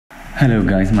Hello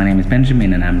guys, my name is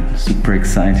Benjamin and I'm super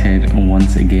excited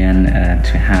once again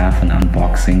to have an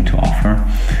unboxing to offer.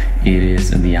 It is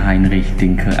the Heinrich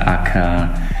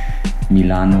Dinkelacker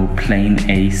Milano plain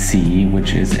AC,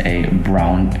 which is a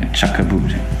brown chukka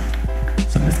boot.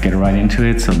 So let's get right into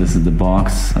it. So this is the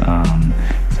box. It's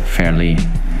a fairly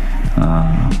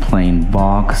plain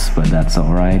box, but that's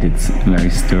alright. It's very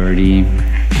sturdy.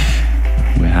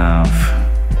 We have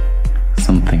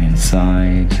something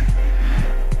inside.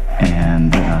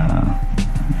 And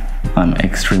I'm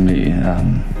extremely,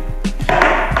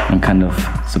 I'm kind of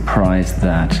surprised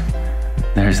that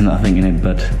there's nothing in it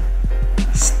but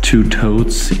two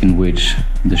totes in which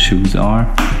the shoes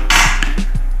are.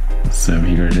 So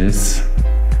here it is,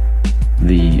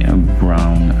 the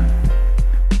brown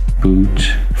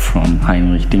boot from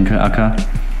Heinrich Dinkelacker,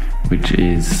 which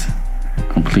is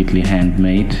completely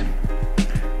handmade.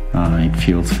 It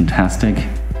feels fantastic.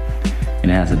 It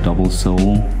has a double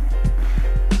sole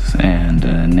and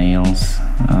nails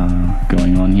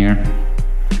going on here.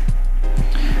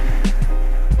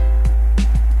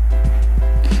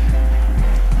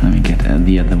 Let me get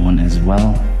the other one as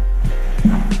well.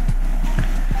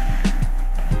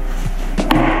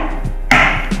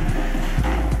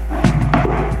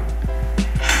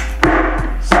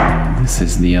 So this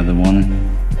is the other one.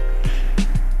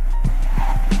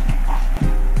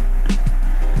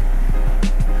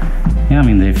 Yeah, I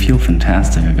mean, they feel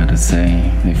fantastic, I gotta say.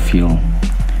 They feel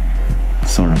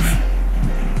sort of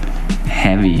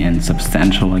heavy and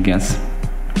substantial, I guess.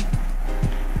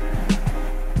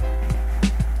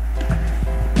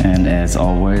 And as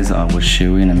always, I will show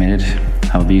you in a minute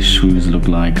how these shoes look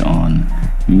like on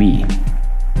me.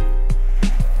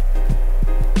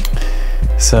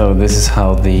 So this is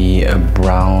how the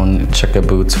brown chukka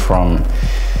boots from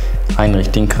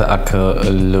Heinrich Dineklacker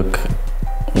look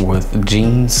with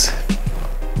jeans.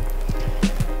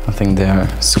 I think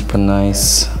they're super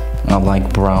nice. I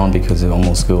like brown because it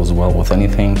almost goes well with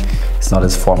anything. It's not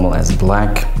as formal as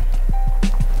black.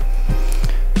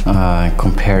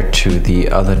 Compared to the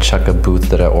other chukka boots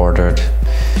that I ordered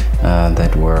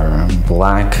that were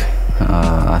black,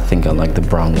 I think I like the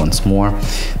brown ones more.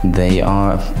 They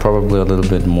are probably a little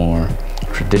bit more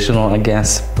traditional, I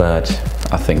guess, but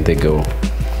I think they go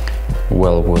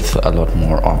well with a lot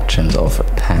more options of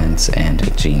pants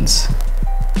and jeans.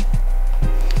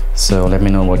 So let me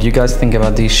know what you guys think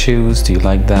about these shoes. Do you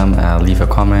like them? Leave a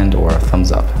comment or a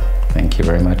thumbs up. Thank you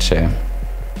very much.